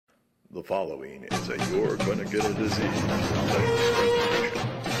The following is a You're Gonna Get a Disease presentation.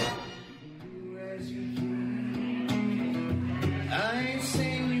 I ain't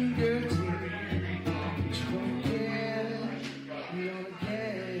seen you dirty, but you don't care, you don't care.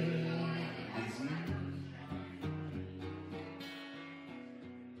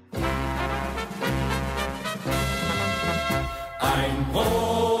 Ein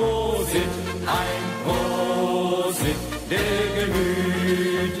Prosit der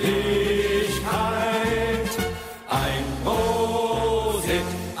Gemütlichkeit. Ein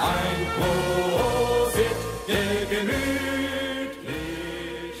Prosit der Gemütlichkeit.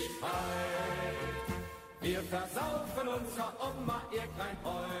 Wir versaufen unserer Oma ihr klein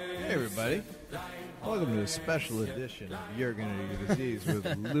Heu. Hey everybody, welcome to a special edition of You're Gonna Get a Disease with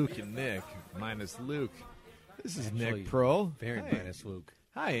Luke and Nick, minus Luke. This is Nick Prohl. Very Hey. minus Luke.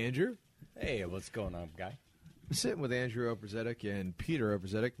 Hi, Andrew. Hey, what's going on, guy? I'm sitting with Andrew Operzetic and Peter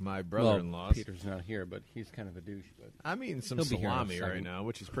Operzetic, my brother-in-law. Well, Peter's not here, but he's kind of a douche. But I'm eating some He'll be here in a salami right second. now,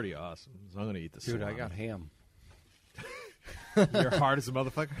 which is pretty awesome. So I'm going to eat the dude, salami. I got ham. You're hard as a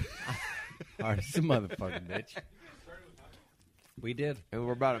motherfucker. Hard as a motherfucking bitch. We did. And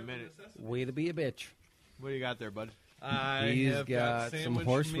we're about a minute. Way to be a bitch. What do you got there, bud? I He's have got got some sandwich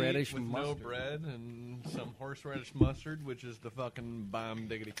horseradish meat with mustard. no bread and some horseradish mustard, which is the fucking bomb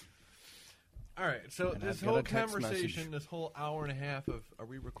diggity. All right, so And this I've got whole a text conversation, message. this whole hour and a half of, are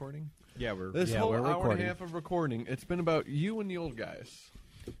we recording? Yeah, we're This whole we're hour and recording. a half of recording, it's been about you and the old guys.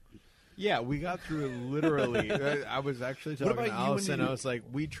 Yeah, we got through literally. I was actually talking about to you Allison. and you? I was like,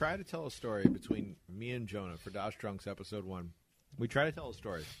 we try to tell a story between me and Jonah for Dosh Drunks episode 1. We try to tell a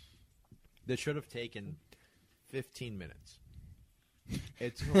story that should have taken 15 minutes.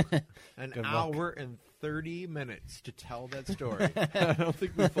 It took an Good luck. hour and 30 minutes to tell that story I don't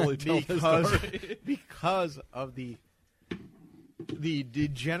think we fully told the story. because of the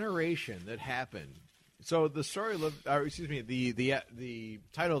degeneration that happened. So the story lived. Excuse me. The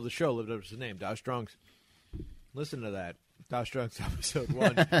title of the show lived up to the name. Dosh Drunks. Listen to that. Dosh Drunks episode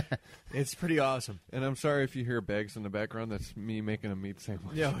 1. It's pretty awesome. And I'm sorry if you hear bags in the background. That's me making a meat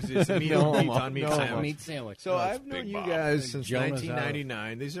sandwich. Yeah, it's meat, No, meat on meat no, sandwich. Meat sandwich. So That's I've known Big you Bob. guys since Jonah's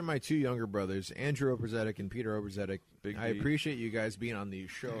 1999. These are my two younger brothers, Andrew Operzetic and Peter Operzetic. Big I D. appreciate you guys being on the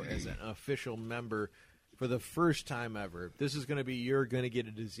show as an official member for the first time ever. This is going to be You're Gonna Get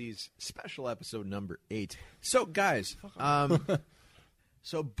a Disease special episode number 8. So guys,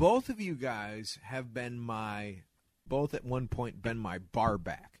 so both of you guys have been both at one point been my bar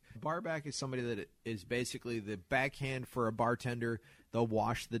back. Bar back is somebody that is basically the backhand for a bartender. They'll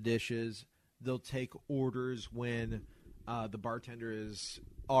wash the dishes. They'll take orders when the bartender is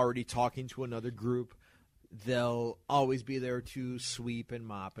already talking to another group. They'll always be there to sweep and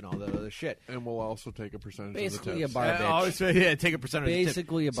mop and all that other shit. And we'll also take a percentage Basically of the a tips. bar bitch. Always, yeah, take a percentage. of the tip.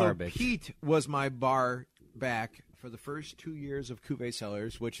 Basically a bar so bitch. Pete was my bar back for the first 2 years of Cuvée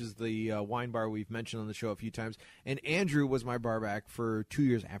Cellars, which is the wine bar we've mentioned on the show a few times. And Andrew was my bar back for 2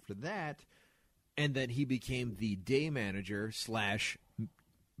 years after that. And then he became the day manager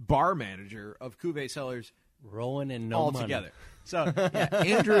 / bar manager of Cuvée Cellars Rolling in no all money. together. So yeah,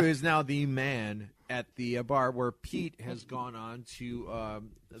 Andrew is now the man at the bar where Pete has gone on to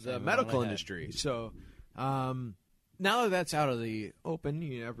the Same medical on the head. industry. So now that that's out of the open,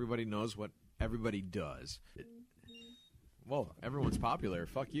 everybody knows what everybody does. Well, everyone's popular.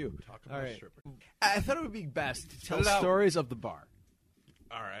 Fuck you. Talk All about right. stripper. I thought it would be best to tell it out. stories of the bar.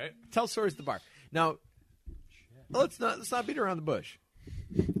 All right. Tell stories of the bar. Now, let's not beat around the bush.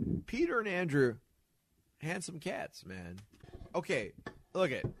 Peter and Andrew, handsome cats, man. Okay,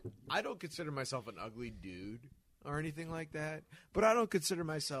 look it. I don't consider myself an ugly dude or anything like that, but I don't consider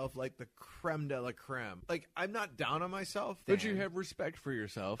myself like the creme de la creme. Like, I'm not down on myself. But you Dan. have respect for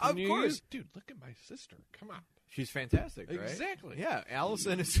yourself. Of and you course. use- dude, look at my sister. Come on. She's fantastic, right? Exactly. Yeah,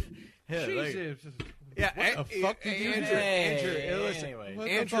 Allison is. Yeah, like- Jesus. yeah, What the fuck did you do? Andrew, listen, Anyway. What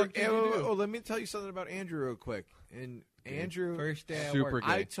the Andrew, fuck did you do? let me tell you something about Andrew real quick. And Andrew, First day at Super work.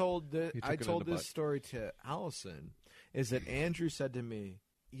 gay. I told He took it in this the butt. story to Allison, is that Andrew said to me,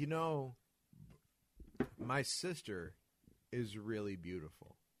 my sister is really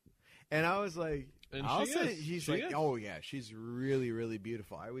beautiful. And I was like, And she Allison, is. he's She like, is. oh yeah, she's really, really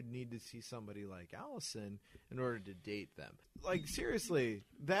beautiful. I would need to see somebody like Allison in order to date them. Like, seriously,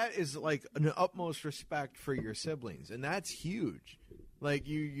 that is like an utmost respect for your siblings. And that's huge. Like,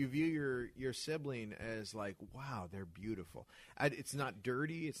 you view your sibling as like, wow, they're beautiful. It's not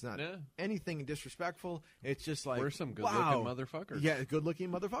dirty. It's not Yeah. anything disrespectful. It's just like, We're some wow. good-looking motherfuckers. Yeah, good-looking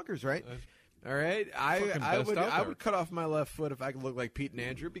motherfuckers, right? All right, Fucking I best would out I there. would cut off my left foot if I could look like Pete and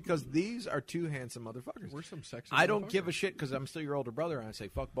Andrew because these are two handsome motherfuckers. We're some sexy. I don't give a motherfuckers. shit because I'm still your older brother and I say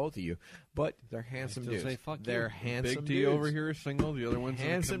fuck both of you, but they're handsome still dudes. say fuck they're you. handsome Big D dudes. over here is single. The other one's in a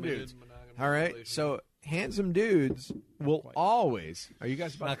Handsome committed dudes. monogamous All right, relationship. so handsome dudes will always. Are you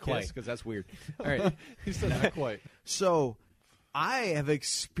guys about Not to quite. kiss? Because that's weird. All right, he said not quite. so I have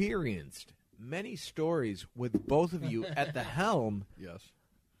experienced many stories with both of you at the helm Yes,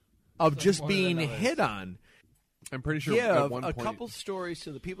 of just more than being others. hit on. I'm pretty sure Give at one a point. couple stories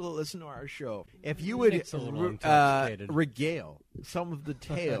to the people that listen to our show. If you would Nick's a little intoxicated. regale some of the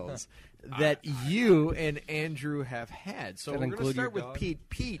tales that you and Andrew have had. So Does we're that going to include your start with dog? Pete.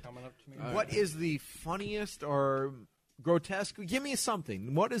 Pete, Coming up to me. what is the funniest or grotesque? Give me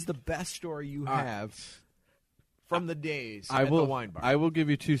something. What is the best story you have from the days I at will. the wine bar? I will give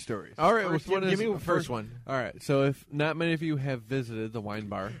you two stories. All right, First well, one give is- me the first one. All right. So if not many of you have visited the wine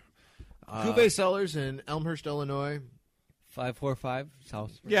bar, Cuvée Cellars in Elmhurst, Illinois. 545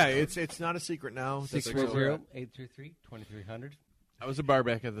 South. Yeah, it's not a secret now. That's where we're at. 640-833-2300. I was a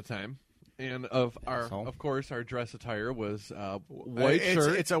barback at the time, and of Asshole. course, our dress attire was white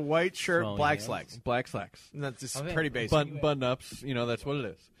shirt, It's a white shirt, Smelling black hands. slacks. black slacks, And that's just Okay. pretty basic. button ups. You know, that's what it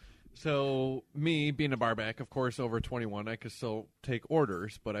is. So me being a barback, of course, over 21, I could still take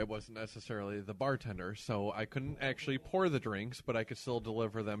orders, but I wasn't necessarily the bartender, so I couldn't actually pour the drinks, but I could still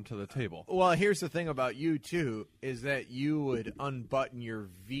deliver them to the table. Well, here's the thing about you too is that you would unbutton your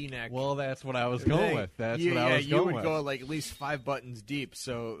V-neck. Well, that's what I was going thing. with. That's You- what I was you going would with. go like at least 5 buttons deep.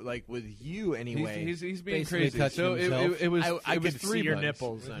 So like with you anyway, He's being Basically crazy. touching So himself. it was I it was could 3 see your buttons.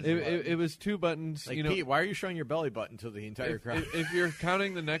 nipples. On It was 2 buttons. like you know, Pete, why are you showing your belly button to the entire crowd? if you're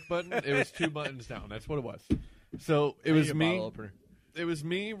counting the neck button, it was 2 buttons down. That's what it was. So it was Need a me. bottle opener. It was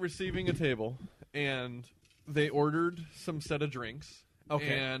me receiving a table, and they ordered some set of drinks.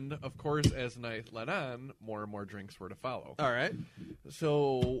 Okay. And of course, as night led on, more and more drinks were to follow. All right.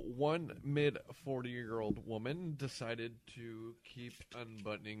 So one mid-40-year-old woman decided to keep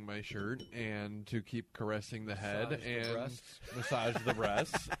unbuttoning my shirt and to keep caressing the head Massage the and breasts. massage the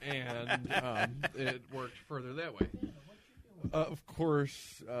breasts, and it worked further that way. Of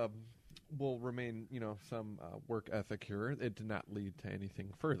course, will remain, some work ethic here. It did not lead to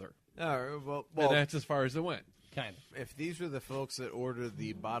anything further. All right. Well, And that's as far as it went. Kind of. if these were the folks that ordered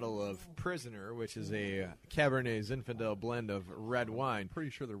the bottle of Prisoner, which is a Cabernet Zinfandel blend of red wine, Pretty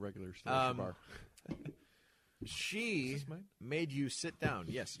sure they're regular still at the bar. she Is this mine? made you sit down.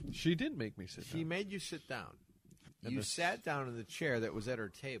 Yes. She did make me sit She down. made you sit down. And You this- sat down in the chair that was at her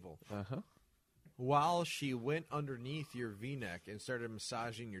table Uh-huh. while she went underneath your V-neck and started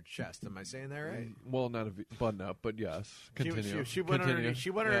massaging your chest. Am I saying that right? Well, not a button up, but yes. Continue. She went Continue. underneath. She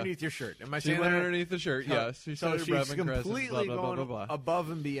went Yeah. underneath your shirt. Am I She saying went that right? underneath the shirt, yes. She So started she's rubbing, caressing, completely blah, blah, going blah, blah, blah. above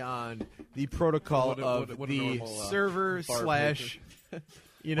and beyond the protocol What a- of what a the normal, server bar slash.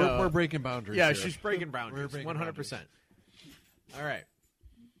 You know, We're breaking boundaries yeah, here. she's breaking boundaries. breaking 100%. All right,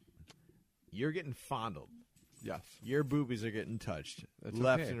 you're getting fondled. Yes. Your boobies are getting touched That's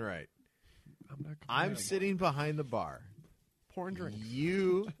left okay. and right. I'm not I'm complaining. sitting behind the bar. pouring drinks.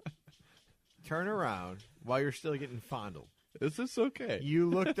 You turn around while you're still getting fondled. Is this okay?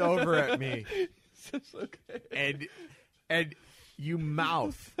 You looked over at me Is this okay? and you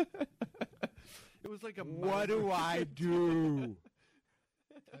mouth. It was like a What do I do?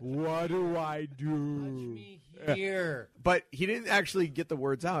 What do I do? Here. But he didn't actually get the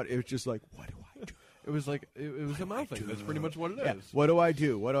words out. It was just like, what do I do? It was like it was a mouth thing. That's pretty much what it is. Yeah. What do I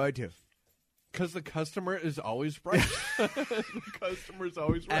do? What do I do? Because the customer is always right. The customer's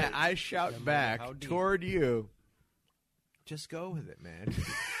always right. And I shout back how deep. toward you. Just go with it, man.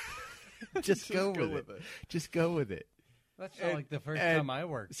 Just go with it. Just go with it. That's not like the first and- time I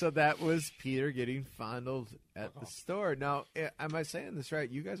worked. So that was Peter getting fondled at the store. Now, am I saying this right?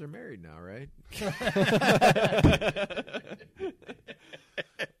 You guys are married now, right?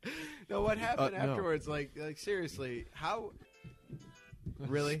 No, what happened No. afterwards? Like seriously, how?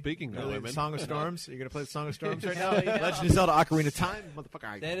 Really? Speaking of Really? women. Song of Storms? Are you gonna play the Song of Storms right now? Hell yeah. Legend of Zelda: Ocarina of Time, motherfucker!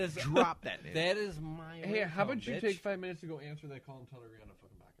 I That is drop that name. That is my. Hey, how about ringtone, you bitch. take 5 minutes to go answer that call and tell her you're on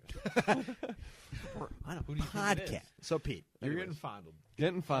a fucking podcast? We're on a Who do you think it is? podcast. So Pete, you're Anyways. getting fondled.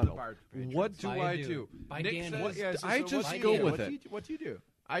 Getting fondled. bar patrons. What do By I dude. do? By Nick Dan says, Wood. Yeah, so I what just do you go do? with What it. do you- What do you do?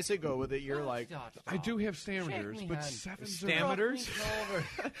 I say go with it. You're like I do have stammers, me, but hon. sevens Stammers?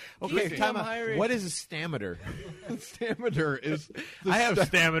 Over. Okay, Keep time them out. Irish. What is a stammeter? are stammeter is I have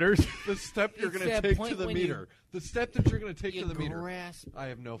stammers. the step you're It's going to that take point to the when meter. The step that you're going to take You to the meter. grasp. I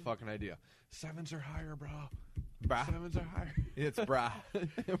have no fucking idea. Sevens are higher, bro. Brah. Sevens are higher. It's brah.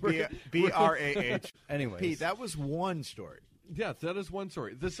 B-R-A-H. Anyways. Pete, that was one story. Yes, that is one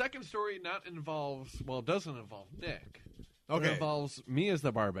story. The second story doesn't involve Nick. Okay. It involves me as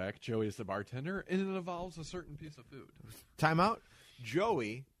the barback, Joey as the bartender, and it involves a certain piece of food. Time out.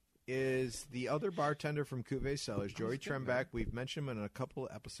 Joey is the other bartender from Cuvée Cellars, Joey Tremback. We've mentioned him in a couple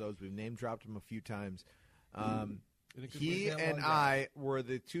of episodes. We've name-dropped him a few times. He and I were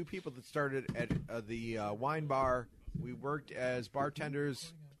the two people that started at the wine bar. We worked as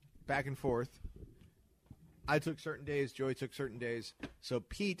bartenders back and forth. I took certain days. Joey took certain days. So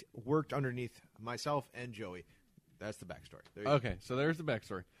Pete worked underneath myself and Joey. That's the backstory. Okay, so there's the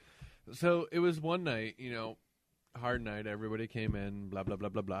backstory. So it was one night, hard night. Everybody came in, blah, blah, blah,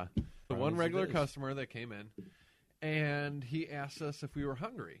 blah, blah. The one regular customer that came in, and he asked us if we were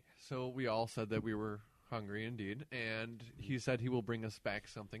hungry. So we all said that we were hungry indeed, and he said he will bring us back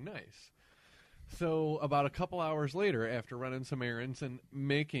something nice. So about a couple hours later, after running some errands and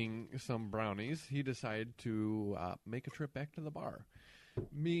making some brownies, he decided to make a trip back to the bar.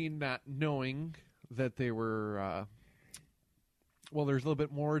 Me not knowing that they were... there's a little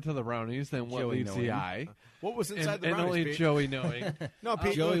bit more to the brownies than what Joey meets the eye. What was inside And the brownies, only Pete? Joey knowing. No,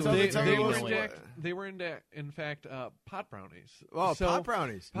 Pete. Joey tell me was- what They was- were, in fact, pot brownies. Oh, So- pot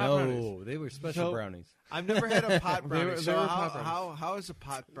brownies. Pot brownies. No, they were special So- brownies. I've never had a pot brownie. They were so pot brownies. how is a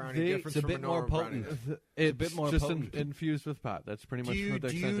pot brownie They- different It's a from bit a more normal potent. brownie? It's a bit more just potent. infused with pot. That's pretty much Do you- what the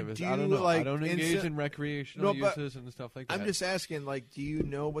do extent you- of it is. do I don't you, know. like, I don't engage insta- in recreational No, but uses and stuff like that. I'm just asking, do you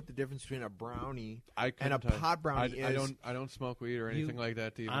know what the difference between a brownie I and a couldn't tell you. pot brownie I is? don't smoke weed or anything like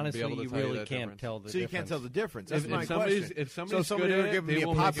that to even Honestly, be able to you tell really you that can't difference. tell the So you difference. can't tell the difference. That's my somebody's question. if somebody's so somebody good were at it, giving they me a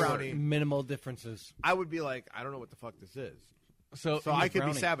will pot make it work. brownie, Minimal differences. I would be like, I don't know what the fuck this is. So I could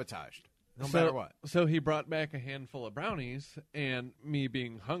brownie. be sabotaged, no matter what. So he brought back a handful of brownies, and me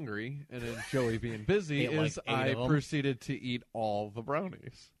being hungry, and then Joey being busy, Ate like is 8 I of 'em. proceeded to eat all the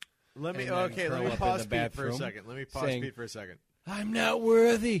brownies. Let me And then let curl me up in pause the Pete for a bathroom, second. Let me pause saying- Pete for a second. I'm not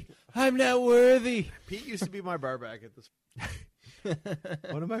worthy. I'm not worthy. Pete used to be my barback at this.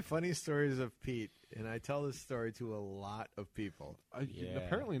 One of my funny stories of Pete, and I tell this story to a lot of people, Yeah.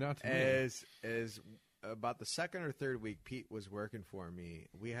 Apparently not to me. is about the second or third week Pete was working for me.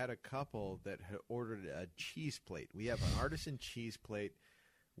 We had a couple that had ordered a cheese plate. We have an artisan cheese plate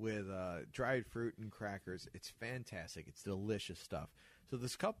with dried fruit and crackers. It's fantastic. It's delicious stuff. So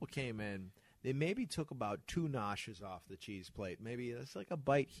this couple came in. They maybe took about 2 noshes off the cheese plate. Maybe it's like a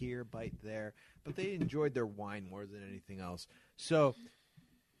bite here, bite there. But they enjoyed their wine more than anything else. So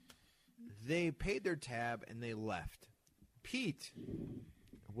they paid their tab and they left. Pete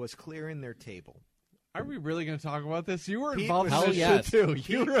was clearing their table. Are we really going to talk about this? You were Pete involved was- in this Hell shit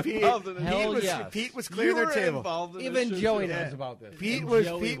too. You were Pete- involved in this. Hell was, yes. Pete was clearing their table. Involved in Even this shit, Joey too. knows about this. Pete And was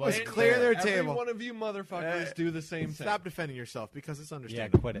Joey clearing their Every table. one of you motherfuckers do the same thing. Stop defending yourself because it's Yeah,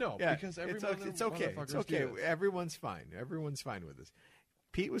 understandable. quit it. No, Yeah, because every it's one okay. of It's them okay. It's motherfuckers okay. do this. Everyone's fine. Everyone's fine with this.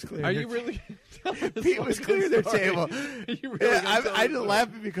 Pete was clearing. Are their you really? Pete was clearing their table. Are you really Yeah, gonna tell I this just story?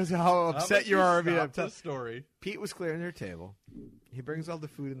 laughing because of how How upset about you are. Being stop upset. this story. Pete was clearing their table. He brings all the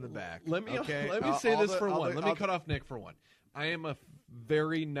food in the back. Let me okay? say All this the- for all one. the- Let me all cut off Nick for one. I am a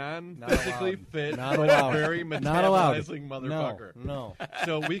very Not non-physically allowed. fit, Not but allowed. very Not allowed. metabolizing motherfucker. No.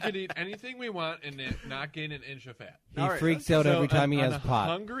 So we could eat anything we want and it not gain an inch of fat. He All right, freaks out So every time he on has a pot.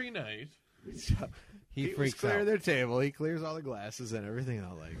 hungry night. He Pete was freaks clearing out. their table. He clears all the glasses and everything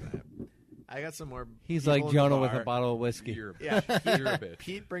else like that. I got some more. He's people like in the Jonah with bar. a bottle of whiskey. You're a bitch. Yeah, You're a bitch.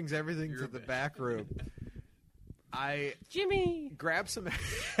 Pete brings everything You're to a the bitch. back room. I Jimmy. grab some.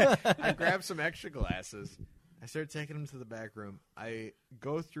 I grab some extra glasses. I start taking them to the back room. I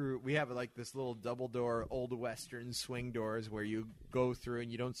go through. We have like this little double door, old western swing doors where you go through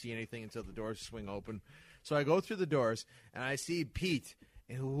and you don't see anything until the doors swing open. So I go through the doors and I see Pete,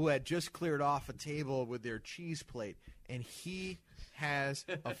 who had just cleared off a table with their cheese plate, and he has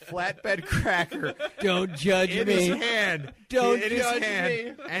a flatbed cracker Don't judge in me. his hand. Don't in his judge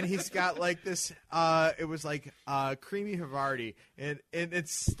hand, and he's got like this. It was like creamy Havarti, and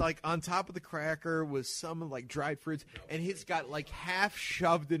it's like on top of the cracker was some like dried fruits, and he's got like half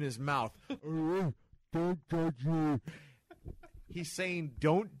shoved in his mouth. Don't judge me. He's saying,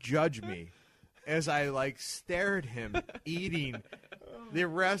 "Don't judge me," as I like stare at him eating the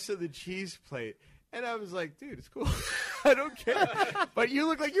rest of the cheese plate. And I was like, dude, it's cool. I don't care. But you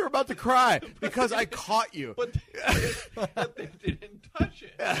look like you're about to cry because I caught you. But they didn't touch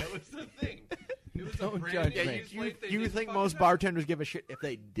it. That was the thing. It was Don't a brand judge new me. cheese plate. They You didn't think fuck most it up. bartenders give a shit if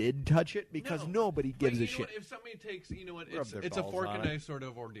they did touch it? Because No. nobody But gives you a know shit. what? If somebody takes, you know what? Rub It's, their it's a balls fork on and it. knife sort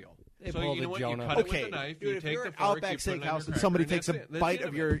of ordeal. They so pull you the know what? Jonah. You cut it Okay, with a knife. dude, you if take you're the at fork, Outback you put it on your Steakhouse and cracker, somebody and takes that's a it. That's bite the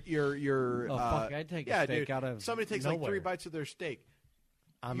of end your Oh, fuck, I'd take a yeah, steak dude. out of Somebody takes nowhere. like 3 bites of their steak.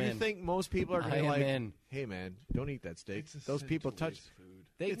 I'm you in. think most people are going I to am like, in. hey, man, don't eat that steak. It's a Those sin people to touch waste food.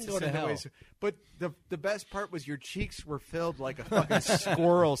 They It's can go a to sin hell. waste. But the best part was your cheeks were filled like a fucking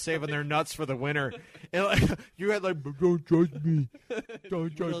squirrel saving their nuts for the winter. And like, you had like, don't judge me. Don't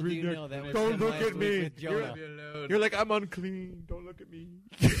judge Little do me. you Nick. know, that was Don't him look last at week me. with Jonah. You're like, I'm unclean. Don't look at me.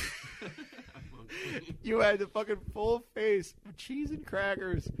 You had the fucking full face of cheese and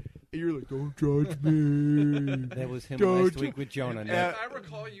crackers. And you're like, don't judge me. That was him Don't last you- week with Jonah. Nick. If I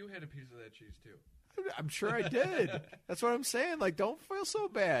recall, you had a piece of that cheese too. I'm sure I did. That's what I'm saying. Like, don't feel so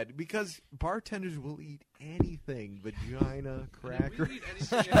bad because bartenders will eat anything, vagina, cracker, We eat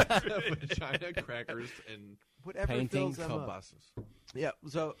anything except vagina, crackers, and whatever Painting, fills them up. kielbasa's. Yeah.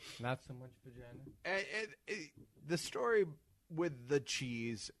 So, Not so much vagina. and the story with the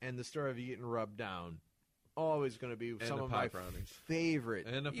cheese and the story of eating rubbed down, always going to be some the of pot my brownies. favorite.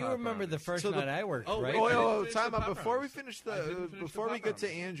 And the You pot remember the brownies. first So the- night I worked, Oh, right? wait, I didn't Oh, finish time the out pot before we brownies. finish I didn't the finish before the we pot get to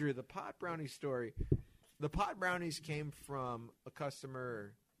brownies. Andrew, the pot brownie story. The pot brownies came from a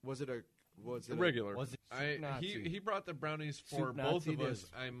customer. Was it a Regular. Was it Soup Nazi? He brought the brownies for Soup both Nazi of it us,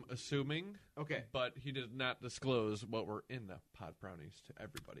 is. I'm assuming. Okay. But he did not disclose what were in the pot brownies to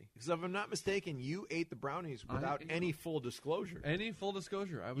everybody. Because if I'm not mistaken, you ate the brownies without ate any full disclosure. Any full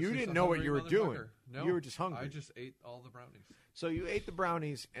disclosure, I was You just didn't a know what hungry you were doing. motherfucker. No, You were just hungry. I just ate all the brownies. So you ate the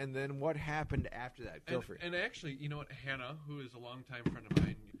brownies, and then what happened after that? Feel free. And actually, you know what? Hannah, who is a longtime friend of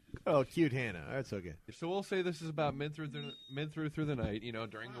mine, Oh, cute Hannah. That's okay. so we'll say this is about mid through the night,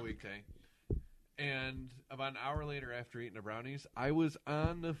 during the weekday. And about an hour later, after eating the brownies, I was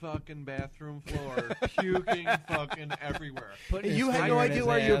on the fucking bathroom floor, puking fucking everywhere. Putting You his had finger no in idea his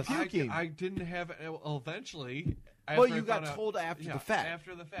why you were ass. puking. I didn't have. Well, eventually. Well, after you I got found out- told after yeah, the fact.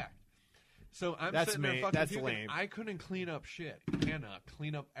 After the fact. So I'm That's sitting there ma- fucking that's puking. lame. I couldn't clean up shit. Hannah,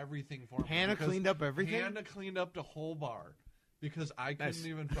 clean up everything for me. Hannah because cleaned up everything? Hannah cleaned up the whole bar because I couldn't Nice.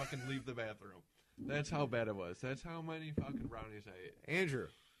 even fucking leave the bathroom. That's how bad it was. That's how many fucking brownies I ate. Andrew,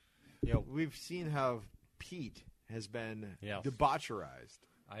 Yo. we've seen how Pete has been Yes. debaucherized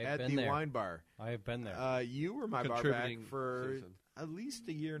I have at been the there. wine bar. I have been there. You were my bar back Contributing for citizen. at least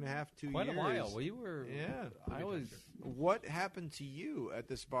a year and a half, 2 Quite years. a while. We were. Yeah. I was. What happened to you at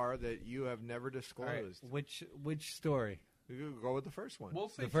this bar that you have never All right, disclosed? which story? You go with the first one. We'll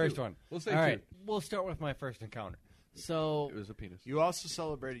say The first two. one. We'll say All two. right. We'll start with my first encounter. So It was a penis. You also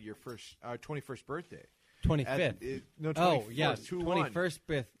celebrated your first 21st birthday. 25th. No, 24th. Oh, yes. 2-1.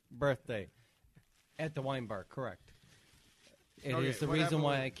 21st birthday at the wine bar, correct. It Okay, is the what reason happened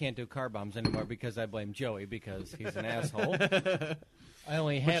why with- I can't do car bombs anymore because I blame Joey because he's an asshole. I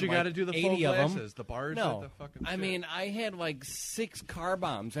only had But you like got to do the 80 full of them. glasses. The bars No, at the fucking I shit. mean, I had like 6 car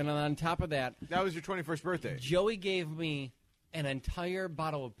bombs, and on top of that, That was your 21st birthday. Joey gave me an entire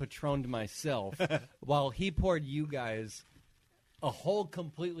bottle of Patron to myself while he poured you guys a whole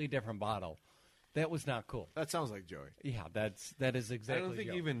completely different bottle. That was not cool. That sounds like Joey. Yeah, that is exactly. I don't think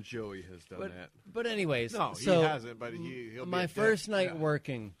Joe. even Joey has done that. But anyways, No, so he hasn't, but he'll be my a first dick. night Yeah.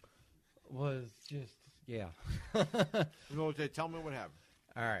 working was just No, tell me what happened.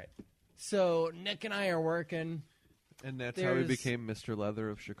 all right. So Nick and I are working. And that's how he There's- became Mr. Leather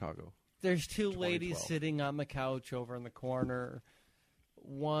of Chicago. There's 2 ladies 2012. sitting on the couch over in the corner.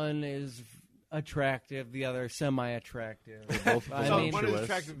 One is attractive, the other semi-attractive. both I So mean, one is voluptuous.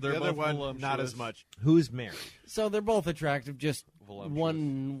 attractive, They're the other both one voluptuous. not as much. Who's married? so they're both attractive, just Voluptuous.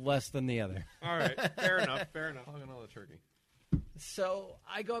 one less than the other. All right, fair enough. Fair enough. Hogging all the turkey. So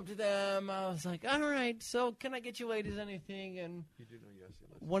I go up to them. I was like, "All right, so can I get you ladies anything?" And You do know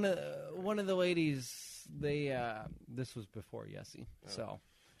Yessie. one of the ladies, they this was before Yessie. So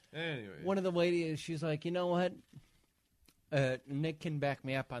Anyway. one of the ladies, she's like, "You know what? Nick can back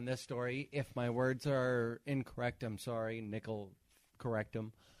me up on this story. If my words are incorrect, I'm sorry. Nick will correct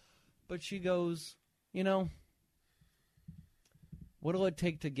them." But she goes, "You know, what'll it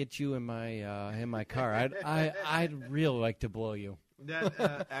take to get you in my car? I'd really like to blow you."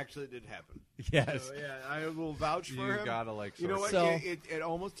 That actually did happen. Yes. So, yeah, I will vouch for You him. gotta like You know what? So- It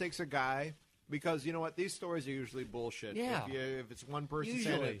almost takes a guy because you know what? These stories are usually bullshit. Yeah. If it's one person saying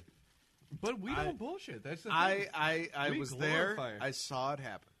Usually. it. But we I- don't bullshit. That's the thing. I We was there. glorify it. I saw it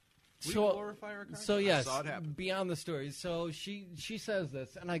happen. We So- glorify our So content. yes, saw it happen. beyond the story. So she says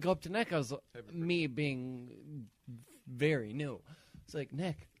this, and I go up to Nick. I was me being very new. It's like,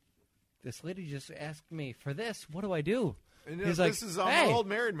 Nick, this lady just asked me for this. What do I do? And He's this like, is I'm "Hey." an old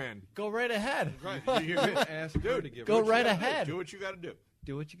married man. Go right ahead. Right. You can ask her to give Go her right shit. ahead. Do what you got to do.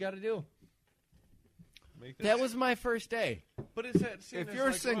 Do what you got to do. Make That was my first day. But is that seen If as, you're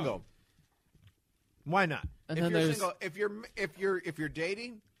like, single, wrong? why not? And if then you're there's- single, if you're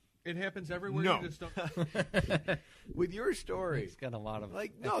dating, It happens everywhere. No. You just don't. With your story, He's got a lot of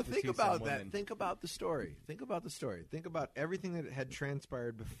like, no, think expertise on about women. that. Think about the story. Think about the story. Think about everything that had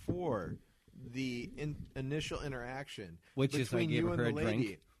transpired before the initial interaction, Which is, I between gave you and her the a lady.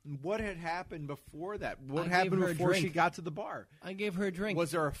 drink. What had happened before that? I What gave happened her a before she drink. got to the bar? I gave her a drink.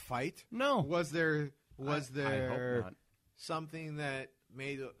 Was there a fight? No. Was there I hope not. something that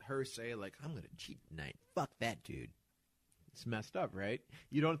made her say, like, I'm going to cheat tonight? Fuck that dude. It's messed up, right?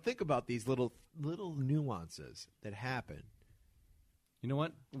 You don't think about these little nuances that happen. You know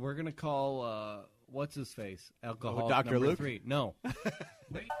what? We're gonna call what's his face? Alcohol. Dr. number Luke? 3. No.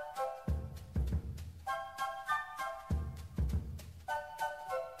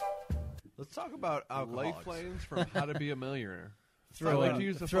 Let's talk about alcoholics. Lifelines from How to Be a Millionaire. I throwing like to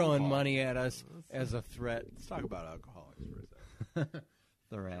use the phone throwing call. money at us as a threat. Let's talk about alcoholics for a second.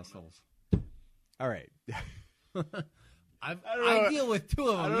 They're assholes. All right. I deal with 2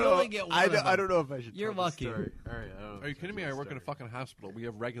 of them. You only get one. I of them. don't know if I should. You're tell the lucky. story. All right. I don't know Are you if kidding I me? should I work in a start. fucking hospital. We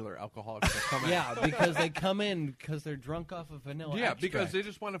have regular alcoholics that come in. Yeah, because they come in because they're drunk off of vanilla. Yeah, because extract. they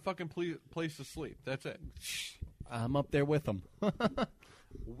just want a fucking place to sleep. That's it. I'm up there with them.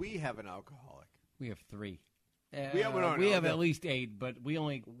 We have an alcoholic. We have 3. We have- no, we no, have no. at least 8, but we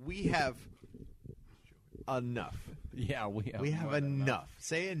only. We have enough. Yeah, we have. We have more than enough.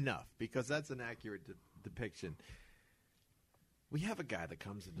 Say enough, because that's an accurate depiction. We have a guy that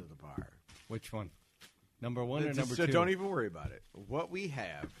comes into the bar. Which one? Number 1 or Just- number so 2? don't even worry about it. What we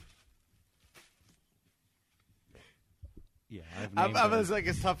have. Yeah, I've I named them. was like,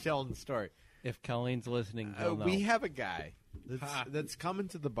 it's tough telling the story. If Colleen's listening, they'll know. We have a guy that's coming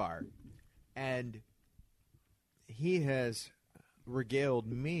to the bar, and he has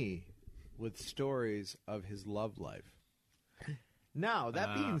regaled me with stories of his love life. Now,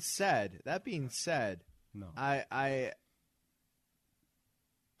 that being said, No. I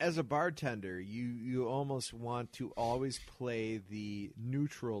as a bartender, you almost want to always play the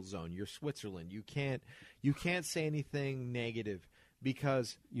neutral zone. You're Switzerland. You can't say anything negative,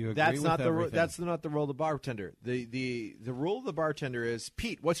 because You agree that's with not everything. that's not the role of the bartender. The role of the bartender is,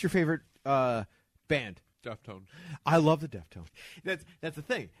 Pete, what's your favorite band? Deftone. I love the Deftones. That's the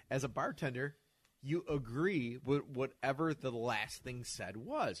thing. As a bartender, you agree with whatever the last thing said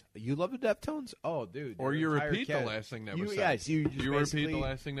was. You love the Deftones? Oh, dude. Or their you entire repeat the cat- last thing that you, was said. Yes, you just You repeat the basically-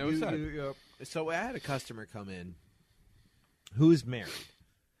 last thing that was said. So I had a customer come in who's married,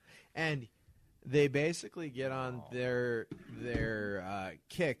 and they basically get on their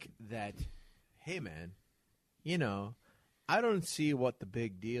kick that, hey, man, I don't see what the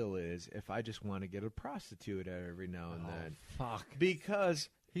big deal is if I just want to get a prostitute every now and then. Fuck. Because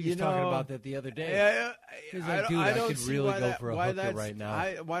He was talking about that the other day. He's like, dude, I don't could see really why go that- for a why hooker that's- right now.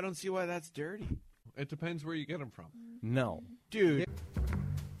 I don't see why that's dirty, It depends where you get them from. No. dude.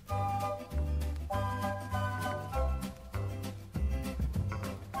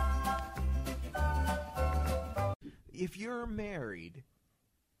 If you're married,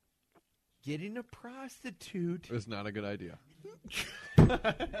 getting a prostitute. It's not a good idea.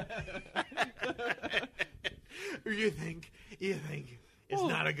 You think it's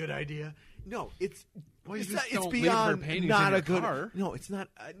not a good idea? No, it's Well, you it's, just not, it's don't leave her beyond panties not in a your good. car. No, it's not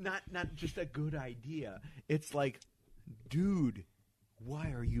not just a good idea. It's like, dude,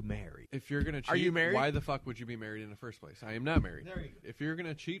 why are you married? If you're going to cheat, Are you married? why the fuck would you be married in the first place? I am not married. There you go. If you're going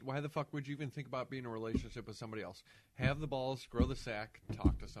to cheat, why the fuck would you even think about being in a relationship with somebody else? Have the balls, grow the sack,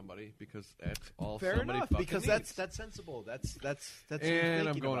 talk to somebody, because that's all Fair somebody enough, fucking because needs. that's sensible. That's And I'm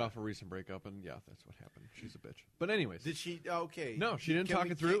thinking going about. off a recent breakup, and yeah, that's what happened. She's a bitch. But anyways, Did she? Okay. No, she didn't Can talk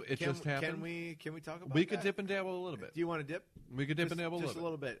we- it through. can- It can- just happened. Can we talk about? we could that? dip and dabble a little bit. Do you want to dip? We could dip Just, and dabble just a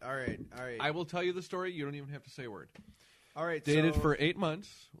little bit. All right. All right. I will tell you the story. You don't even have to say a word. All right. Dated so, for 8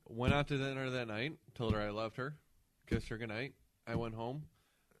 months. Went out to dinner that night. Told her I loved her. Kissed her goodnight. I went home.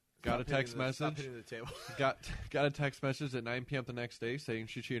 Got a Stop hitting text the- stop message. hitting the table. Got a text message at 9 p.m. the next day saying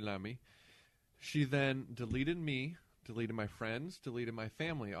she cheated on me. She then deleted me, deleted my friends, deleted my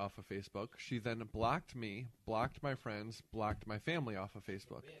family off of Facebook. She then blocked me, blocked my friends, blocked my family off of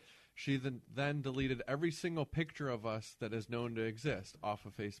Facebook. She then deleted every single picture of us that is known to exist off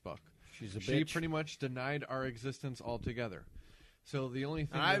of Facebook. She's a She bitch. pretty much denied our existence altogether. So the only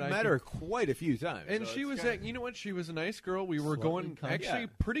thing And I've that I met could- her quite a few times, and so she it's was, kinda- you know what? She was a nice girl. We were Slutly going cunt. actually Yeah.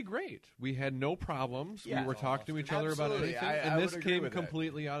 pretty great. We had no problems. Yeah. We were talking to each other about Absolutely. anything, I and would this agree came with that.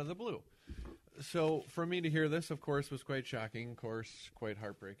 completely out of the blue. So for me to hear this, of course, was quite shocking. Of course, quite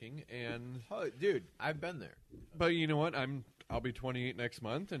heartbreaking. And Oh, dude, I've been there. but you know what? I'll be 28 next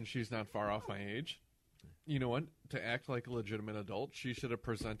month, and she's not far off my age. you know what? To act like a legitimate adult, she should have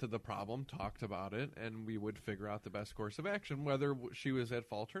presented the problem, talked about it, and we would figure out the best course of action, whether she was at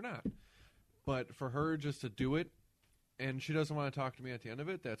fault or not. But for her just to do it, and she doesn't want to talk to me at the end of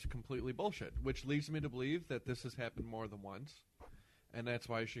it, that's completely bullshit, which leads me to believe that this has happened more than once, and that's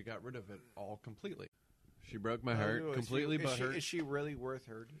why she got rid of it all completely. She broke my heart completely, Is she really worth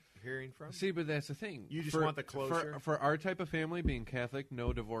hearing from? See, but that's the thing. You just want the closure? For our type of family, being Catholic,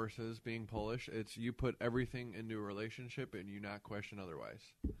 no divorces, being Polish, it's you put everything into a relationship and you not question otherwise.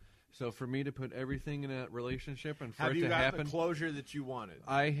 So for me to put everything in a relationship and for have it you to gotten happen, the closure that you wanted?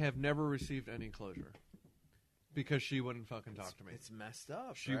 I have never received any closure because she wouldn't fucking talk to me. It's messed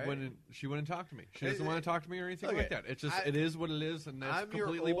up. She right? wouldn't. She wouldn't talk to me. She doesn't want to talk to me or anything Okay, like that. It's just it is what it is, and that's I'm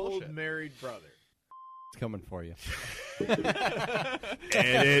completely your old bullshit. married brother. It's coming for you.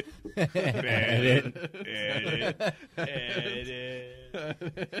 Edit.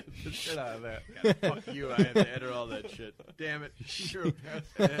 The shit out of that. God, fuck you! I have to edit all that shit. Damn it!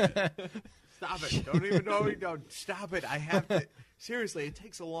 Stop it! Don't even know. Don't stop it! I have to. Seriously, it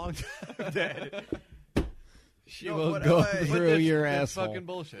takes a long time to edit. She will go through your That's asshole. fucking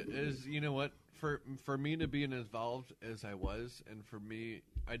bullshit. Is you know what? For me to be as involved as I was, and for me,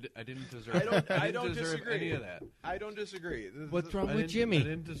 I didn't deserve. I don't deserve disagree. any of that. I don't disagree. What's wrong I with didn't- Jimmy? I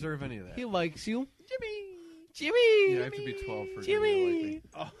didn't deserve any of that. He likes you. Jimmy. Yeah, I have to be 12 for Jimmy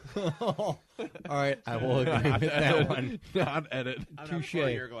to like me. All right, I will agree with that one. Not edit. Touche.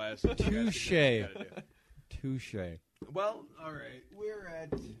 Your glasses. Touche. Touche. Well, all right.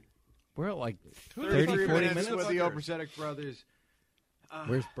 We're at like 33 30, 40 minutes minutes. with the Oprzetic brothers.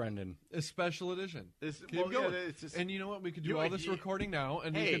 Where's Brendan? A special edition. Keep well, going. yeah, it's just- And you know what? We could do You- all this you- recording now,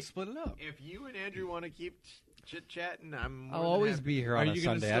 and we Hey, could split it up. If you and Andrew want to keep chit-chatting, I'm more I'll than always happy. be here Are on you a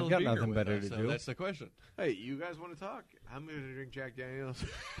gonna Sunday. still I've got be here nothing with better us? to So do. that's the question. Hey, you guys want to talk? I'm going to drink Jack Daniels.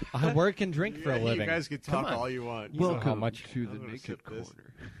 I work and drink for a Yeah, living. You guys can Come talk on. all you want. You know how much? to I'm gonna sip this.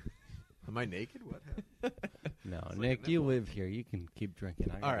 Am I naked? What happened? No, Nick, you live here. You can keep drinking.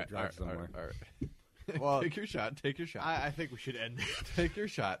 I gotta All right, drive somewhere. all right. Well, Take your shot. Take your shot. I think we should end it. Take your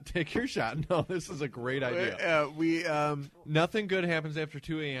shot. Take your shot. No, this is a great idea. We Nothing good happens after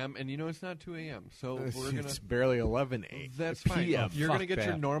 2 a.m., and you know it's not 2 a.m., so we're going it's to... barely 11 a.m. That's fine. PM. You're going to Fuck get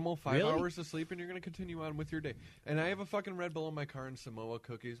your that. normal 5 Really? hours of sleep, and you're going to continue on with your day. And I have a fucking Red Bull in my car and Samoa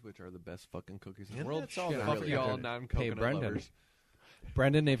cookies, which are the best fucking cookies in the Yeah, world. that's all Fuck that really you all matters. Hey, non-coconut Brendan. lovers.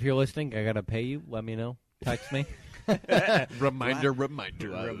 Brendan, if you're listening, I gotta pay you. Let me know. Text me. Reminder.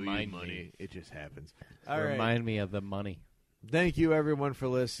 Remind money. It just happens. All right. Remind me of the money. Thank you, everyone, for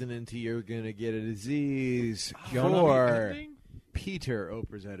listening to You're Gonna Get a Disease Jonah, for Peter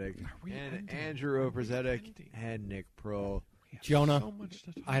Oprzetic we and ending? Andrew Oprzetic and Nick Prohl. Jonah, So much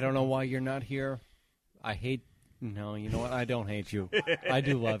to talk I don't know why you're not here. I hate. No, you know what? I don't hate you. I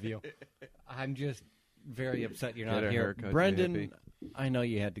do love you. I'm just very upset you're Get not a here. haircut, you Brendan, hippie. I know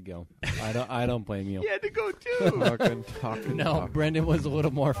you had to go. I don't blame you. You had to go, too. talking. No, Brendan was a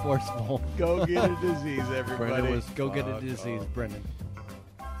little more forceful. Go get a disease, everybody. Brendan was Go get a fucked disease, up. Brendan.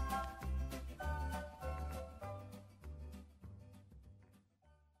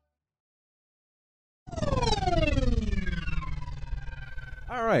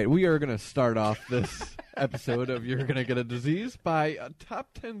 All right, we are going to start off this episode of You're Going to Get a Disease by top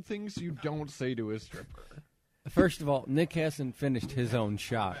 10 things you don't say to a stripper. First of all, Nick hasn't finished his own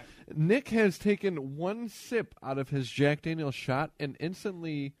shot. Nick has taken one sip out of his Jack Daniel's shot and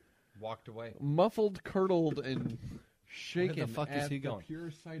instantly Walked away. muffled, curdled, and shaken Where the fuck is at he the going?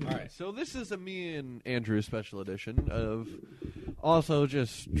 pure sight of All it. right. So this is a me and Andrew special edition of also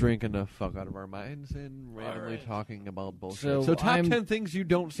just drinking the fuck out of our minds and randomly talking about bullshit. So top I'm- 10 things you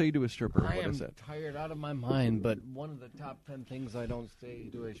don't say to a stripper. I What am is it? tired out of my mind, but one of the top 10 things I don't say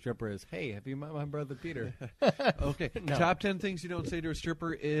to a stripper is, "Hey, have you met my brother Peter?" Okay. No. Top 10 things you don't say to a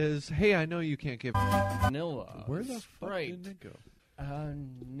stripper is, hey, I know you can't give... Vanilla. Where the fuck Sprite. did Nick go?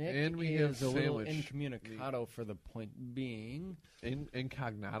 Nick And we is have a little sandwich. incommunicado for the point being.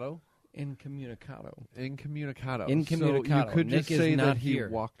 Incognito? Incommunicado. Incommunicado. Incommunicado. So you could Nick just is say not that he here.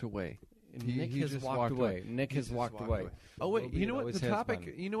 walked away. Nick has just walked away. Nick He has just walked away. Oh, wait. Maybe You it know what? always The has topic,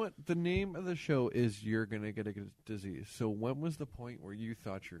 been. you know what? The name of the show is You're Gonna Get a Disease. So when was the point where you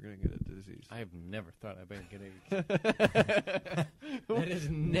thought you were going to get a disease? I have never thought I'd been getting. That has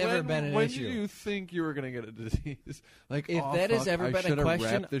never been an when issue. did you think you were going to get a disease? Like, If oh, that has fuck, ever I been a shoulda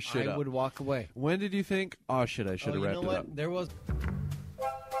question, wrapped this shit I up. would walk away. When did you think, oh shit, I should have you wrapped know it what? up? There was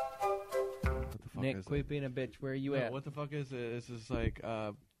What the fuck Nick, is quit it? being a bitch. Where are you No, at? what the fuck is it? This is like,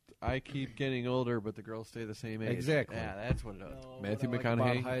 I keep getting older, but the girls stay the same age. Exactly. Yeah, that's what it is. No, Matthew what I like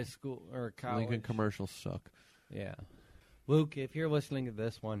about McConaughey. high school or college. Lincoln commercials suck. Yeah. Luke, if you're listening to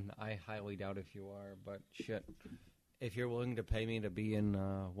this one, I highly doubt if you are, but shit. If you're willing to pay me to be in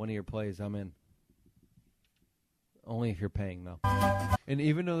one of your plays, I'm in. Only if you're paying, though. And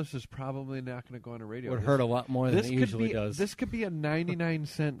even though this is probably not going to go on the radio, It would hurt a lot more than it usually does. This could be a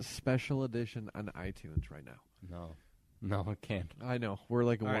 99-cent special edition on iTunes right now. No, it can't. I know. We're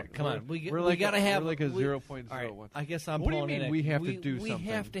like All right, come on. We like gotta have we're like a we- 0.01. All right, I guess I'm What do you pulling mean in we a- have to do something? We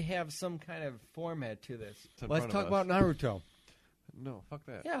have to have some kind of format to this. It's in Let's front of talk us. about Naruto. No, fuck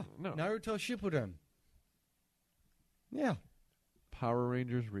that. Yeah, No. Naruto Shippuden. Yeah, Power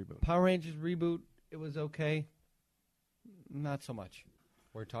Rangers reboot. Power Rangers reboot. It was okay. Not so much.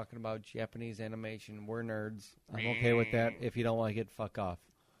 We're talking about Japanese animation. We're nerds. I'm okay with that. If you don't like it, fuck off.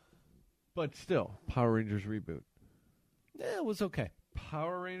 But still, Power Rangers reboot. Yeah, it was okay.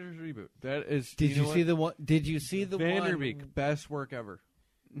 Power Rangers reboot. That is. Did you see the one? Did you see the Vanderbeek, one? best work ever.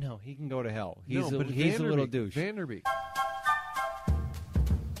 No, he can go to hell. He's No, but he's a little Vanderbeek, douche. Vanderbeek.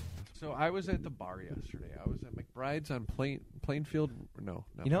 So I was at the bar yesterday. I was at McBride's on Plainfield. No,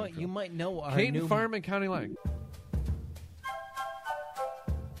 not You know, Plainfield. you might know our Caton new Farm and County Line.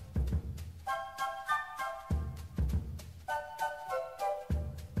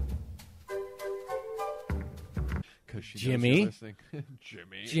 Jimmy?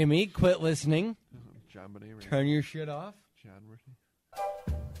 Jimmy. Jimmy, quit listening. John Bonet. Turn your shit off. John Whitney.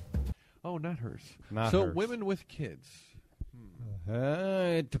 Oh, not hers. Not so hers. women with kids.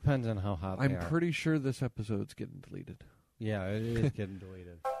 It depends on how hot I'm they are. pretty sure this episode's getting deleted. Yeah, it is getting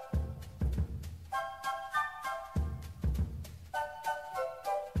deleted.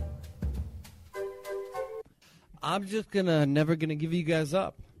 I'm just never gonna give you guys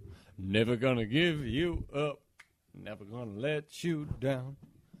up. Never gonna give you up. Never gonna let you down.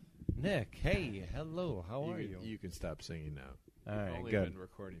 Nick, hey, hello, how are you? You can stop singing now. All We've right, only good. been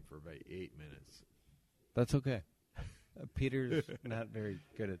recording for about 8 minutes. That's okay. Peter's not very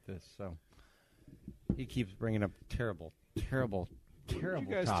good at this, so he keeps bringing up terrible What did you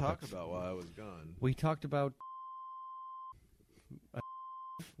guys topics. talk about while I was gone? We talked about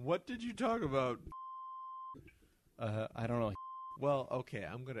What did you talk about? I don't know. Well, okay,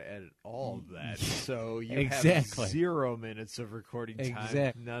 I'm going to edit all of that. So you Exactly. have 0 minutes of recording time.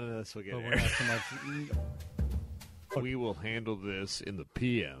 Exactly. None of this will get But we're aired. not so much. We will handle this in the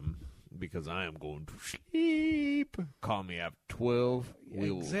PM because I am going to sleep. Call me after 12. We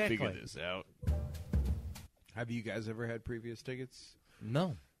will Exactly. figure this out. Have you guys ever had previous tickets?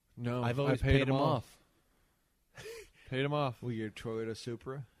 No, No, I've always I paid him off. Paid him off. With your Toyota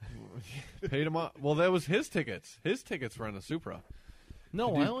Supra? Paid him off. Well, that was his tickets. His tickets were on a Supra.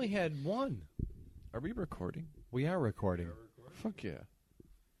 No, Did- I only had one. Are we recording? We are recording. Fuck yeah.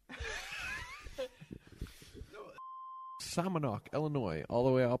 Salmonok, Illinois, all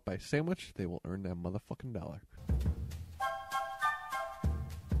the way out by Sandwich. They will earn that motherfucking dollar.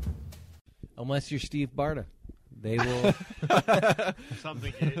 Unless you're Steve Barta. They will.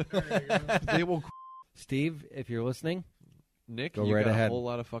 Something. They will. Steve, if you're listening, Nick, Go you right got ahead. a whole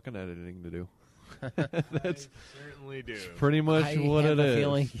lot of fucking editing to do. That's Certainly do. pretty much I what have it a is.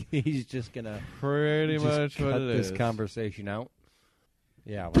 feeling he's just going to Pretty much what cut it this is. conversation out.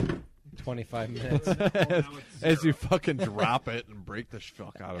 Yeah, like 25 minutes. As you fucking drop it and break the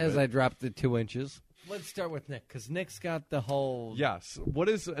fuck out of As it. I dropped the 2 inches. Let's start with Nick, because Nick's got the whole... Yes. What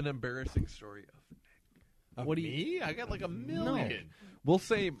is an embarrassing story of? What do you? I got like a million. We'll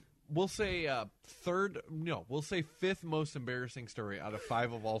say we'll say fifth most embarrassing story out of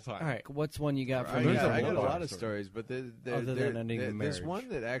 5 of all time. All right, what's one you got for I me? got, I got a Story. lot of stories, but Other than ending the there's marriage. one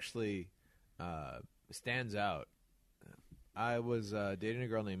that actually stands out. I was dating a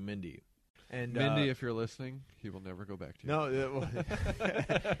girl named Mindy. And Mindy, if you're listening, he will never go back to you. no,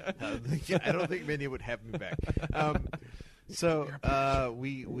 I don't think Mindy would have me back.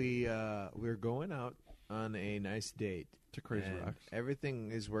 We were going out on a nice date. To Crazy And Rocks.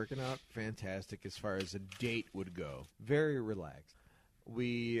 everything is working out fantastic as far as a date would go. Very relaxed.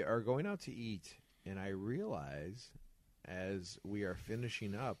 We are going out to eat, and I realize as we are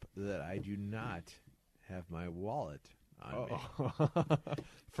finishing up that I do not have my wallet on me.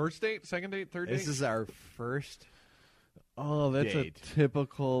 First date, second date, third This date? is our first. Oh, that's date. a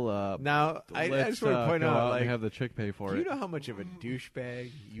typical. Now, I let's, just want to point go out, and like, have the chick pay for do you it. know how much of a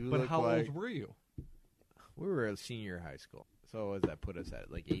douchebag you But look how like? old were you? We were a senior high school. So what does that put us at?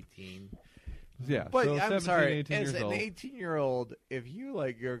 Like 18? Yeah, But so I'm 17, sorry, 18 as years an old. 18-year-old, if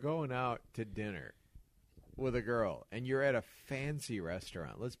you're going out to dinner with a girl and you're at a fancy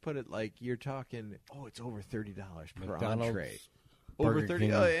restaurant, let's put it like you're talking, it's over $30 per McDonald's, entree. Over Burger 30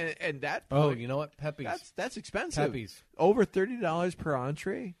 King. and that Oh, point, you know what? Pepe's. that's expensive. Pepe's. Over $30 per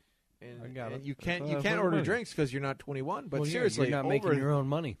entree? I got it. You can't That's what order money. drinks because you're not 21. But Well, yeah, seriously, you're not making your own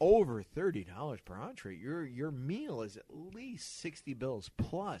money. Over $30 per entree. Your meal is at least 60 bills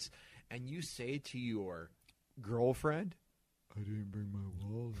plus, and you say to your girlfriend, "I didn't bring my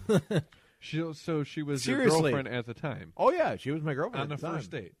wallet." So she was Seriously. your girlfriend at the time. Oh yeah, she was my girlfriend On at the time.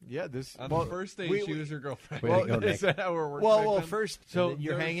 first date? Yeah, On the first date, she was your girlfriend. Way to go, Nick. Is that how it works? Well, back well, then? first, so and then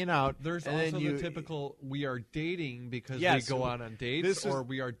you're there's- hanging out. There's and also then you, the typical we are dating because Yes, we go out on dates, this is- or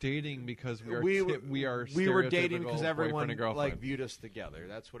we are dating because we are we were dating because because everyone and girlfriend. like viewed us together.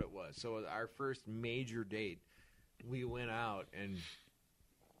 That's what it was. So our first major date, we went out and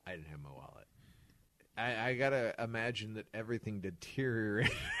I didn't have my wallet. I gotta imagine that everything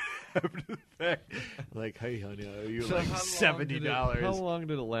deteriorated after the fact. Like, hey, honey, I owe you So like how long $70. How long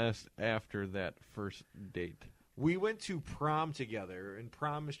did it last after that first date? We went to prom together, and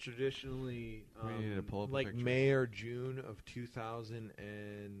prom is traditionally We need to pull up a like picture. May or June of 2000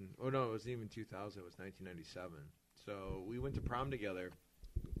 and oh no, it wasn't even 2000. It was 1997. So we went to prom together,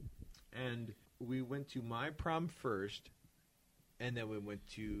 and we went to my prom first, and then we went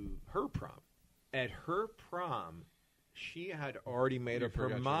to her prom. At her prom, she had already made You up her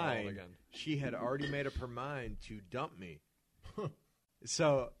forgot your wallet mind. again. She had already made up her mind to dump me.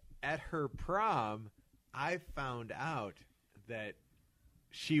 So at her prom, I found out that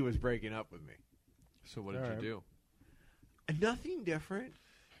she was breaking up with me. So what did Alright. you Nothing different,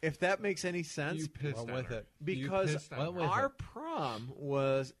 if that makes any do? sense. You pissed Well, on with her. it. You Because pissed on well, her. with our prom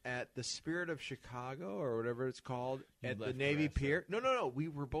was at the Spirit of Chicago, or whatever it's called, You at the left Navy your ass Pier. No. We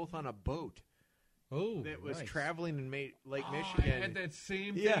were both on a boat Oh, that was nice. traveling in Lake I Michigan. had that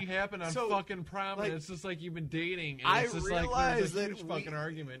same Yeah. thing happen on So, fucking prom, like, and it's just like you've been dating, and I it's just realized like there's a that huge we- fucking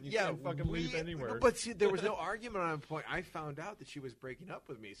argument. You can't fucking leave anywhere. But see, there was no argument on a point. I found out that she was breaking up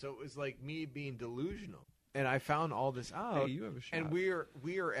with me, so it was like me being delusional. And I found all this out. Hey, you have a shot. And we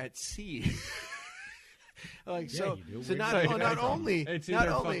are at sea. Like Yeah, so, you do. so Where not, you oh, not only it's not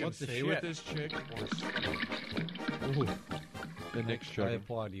either only fucking stay with this chick or the next I show.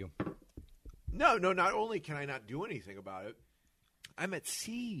 applaud you. no, not only can I not do anything about it, I'm at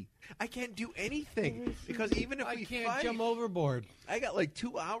sea. I can't do anything because even if I we can't fight, jump overboard. I got like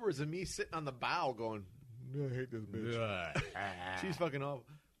 2 hours of me sitting on the bow going, I hate this bitch. She's fucking awful.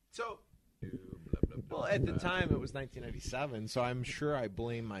 So, well, at the time it was 1997, so I'm sure I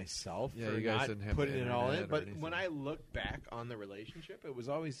blame myself Yeah, for you guys not didn't have putting the it all in. internet or But anything. when I look back on the relationship, it was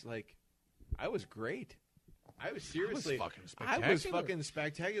always like I was great. I was seriously, fucking I was spectacular. fucking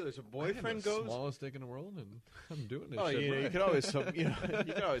spectacular. So I have boyfriend the goes, smallest dick in the world, and I'm doing this oh, shit. you know, you right. could always, you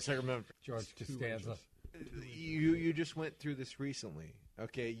could always recommend. George Costanza. You just went through this recently.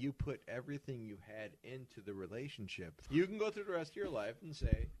 Okay, you put everything you had into the relationship. You can go through the rest of your life and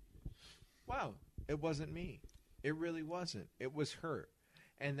say, wow, it wasn't me. It really wasn't. It was her.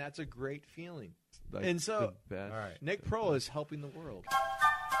 And that's a great feeling. Like and so, the best. All right. Nick Pro is helping the world.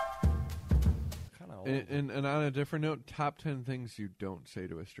 Kind of old. And on a different note, top 10 things you don't say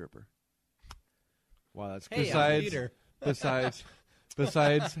to a stripper. Wow, that's Hey, besides- I'm Peter.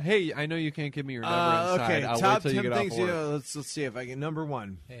 Besides, hey, I know you can't give me your number inside. okay, I'll top wait till 10 you get things. off of work. Let's see if I can. Number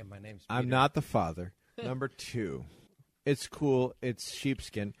one, Hey, my name's Peter. I'm not the father. Number two, it's cool. It's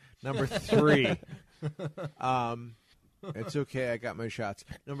sheepskin. Number three, it's okay. I got my shots.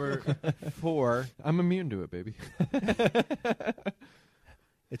 Number four, I'm immune to it, baby.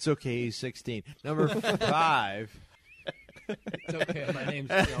 it's okay. He's 16. Number five, It's okay. My name's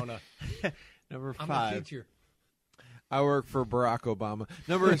Jonah. number I'm a five, teacher. I work for Barack Obama.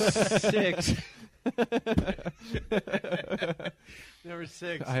 Number six. Number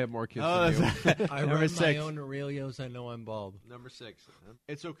six. I have more kids Oh, than you. that's I Number run my six. own Aurelios. I know I'm bald. Number six.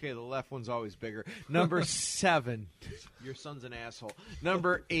 It's okay. The left one's always bigger. Number seven. Your son's an asshole.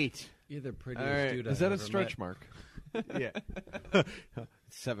 Number eight. You're the prettiest All right. dude Is I've that a ever stretch met. mark? Yeah.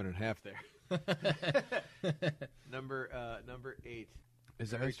 7.5 there. Number 8.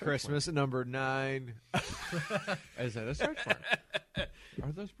 Is that Merry a stretch Christmas. Number 9. mark? Is that a stretch mark?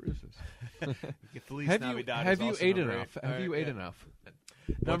 Are those bruises? Feliz Have you Navidad have is you also ate number enough? 8. Have All you right, ate yeah. enough?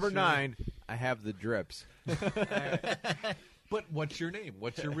 Number What's your- 9. I have the drips. But what's your name?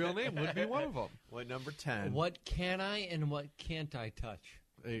 What's your real name? Would be one of them. What number 10? What can I and what can't I touch?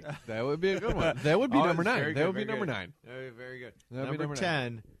 Hey, that would be a good one. That would be Oh, number it's 9. very That good, would be very number good. 9. Very good. That'd be Number number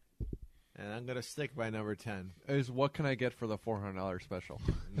 10. And I'm going to stick by number 10. Is what can I get for the $400 special?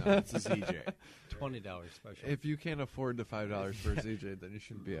 No, it's a ZJ. $20 special. If you can't afford the $5 for a ZJ, then you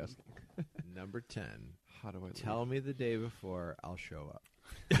shouldn't be asking. Number 10. How do I Tell me the day before, I'll show up.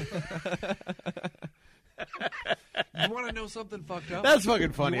 You want to know something fucked up? That's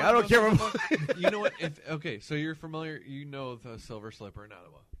fucking funny. You I don't wanna care know what. something fucked- You know what? Okay, so you're familiar. You know the Silver Slipper in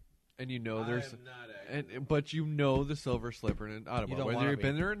Ottawa. and you know there's, I am not actually. but you know the Silver Slipper in Ottawa, You don't whether wanna you've be.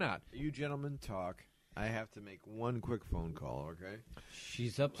 been there or not. You gentlemen talk. I have to make one quick phone call, okay?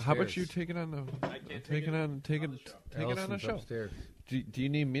 She's upstairs. How about you take it on the? I can't take it on. Take it. the show. Take it on the Allison's show. upstairs. Do you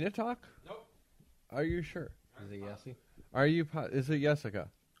need me to talk? Nope. Are you sure? Is it Yessie? Are you? Is it Jessica?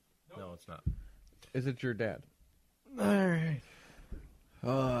 No, it's not. Is it your dad? All right.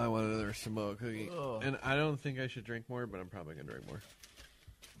 Oh, I want another Samoa cookie. Oh. And I don't think I should drink more, but I'm probably gonna drink more.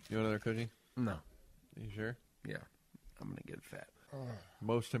 You want another cookie? No. You sure? Yeah. I'm going to get fat.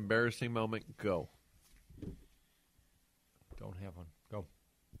 Most embarrassing moment, go. Don't have one. Go.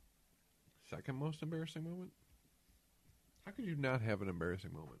 Second most embarrassing moment? How could you not have an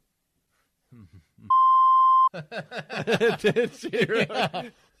embarrassing moment? Did she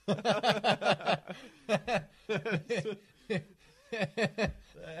really?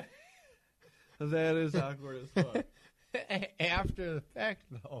 That is awkward as fuck. After the fact,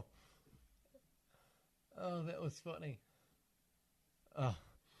 though. Oh, that was funny. Oh,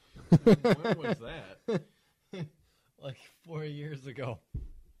 When was that? like 4 years ago.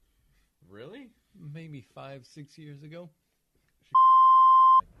 Really? Maybe 5-6 years ago.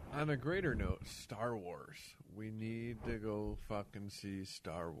 On a greater note, Star Wars. We need to go fucking see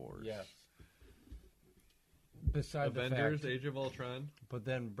Star Wars. Yes. Besides Avengers, the fact, Age of Ultron. but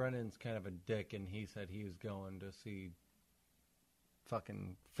then Brennan's kind of a dick, and he said he was going to see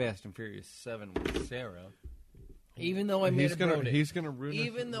fucking Fast and Furious 7 with Sarah. Even though I made He's a gonna bro date. he's gonna ruin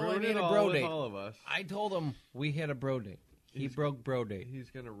Even it, though I ruin made it a all bro with date. all of us. I told him we had a bro date. He broke bro date. He's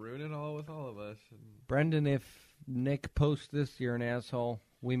gonna ruin it all with all of us. And Brendan, if Nick posts this, you're an asshole.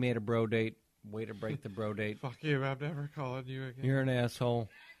 We made a bro date. Way to break the bro date. fuck you! I'm never calling you again. You're an asshole.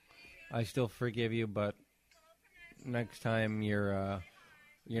 I still forgive you, but next time you're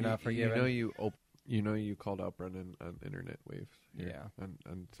not forgiven. You know you called out Brendan on internet waves. Yeah.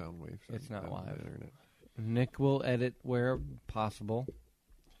 On sound waves. It's on not live. The internet. Nick will edit where possible.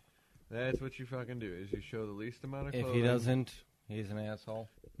 That's what you fucking do. Is you show the least amount of If clothing. he doesn't, he's an asshole.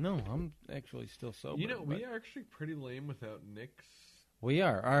 No, I'm actually still sober. You know, but we are actually pretty lame without Nick's. we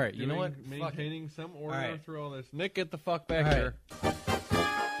are. All right, you know what? doing- Fuck it. Maintaining some order right. through all this. Nick, get the fuck back All here.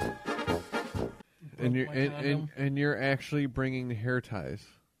 And you're my condom. and you're actually bringing hair ties.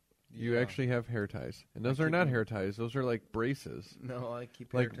 You Yeah. actually have hair ties, and those are keep not them. hair ties. Those are like braces, No, I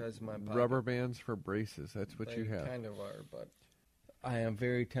keep like hair ties in my pocket. rubber bands for braces. That's what They you have. kind of are, but I am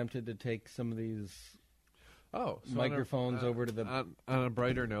very tempted to take some of these Oh, so microphones on a, over to the on a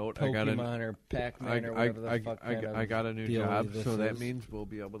brighter note, Pokemon or Pac-Man or whatever the fuck kind of I got a new deal job, this so that is. means we'll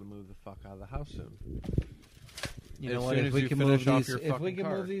be able to move the fuck out of the house soon. You as know what? soon If as we you can finish move off these, your if we fucking can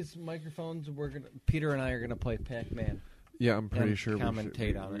car. move these microphones, Peter and I are gonna play Pac-Man. Yeah, I'm pretty And sure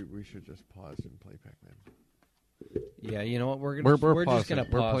commentate on it. we should just pause and play Pac-Man. Yeah, you know what? We're We're just pausing. gonna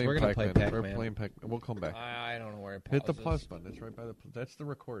pause. playing We're gonna play Pac-Man. Pac-Man. We're playing Pac-Man. We'll come back. I don't know where it Hit the pauses. pause button. It's right by the. That's the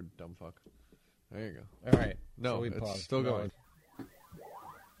record. Dumb fuck. There you go. All right. No, so we it's paused. still No, going.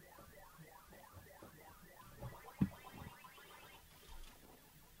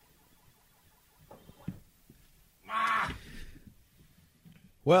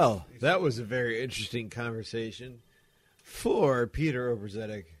 Well, that was a very interesting conversation for Peter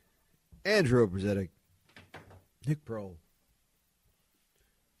Oberzetic, Andrew Oberzetic, Nick Prohl,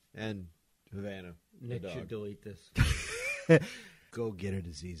 and Havana. the Nick dog. should delete this. Go get a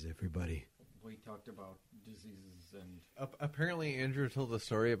disease, everybody. We talked about diseases and Apparently, Andrew told the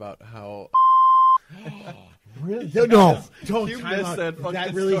story about how. Really? No, don't. You time missed out. that Did fucking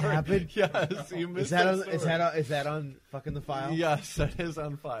that really story. happen? Yes, you missed Is that that on? story. Is that on fucking the file? Yes, that is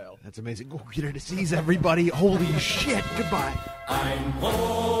on file. That's amazing. Go get a disease, everybody. Holy shit! Goodbye. Ein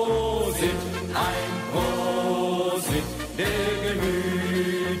Prosit, ein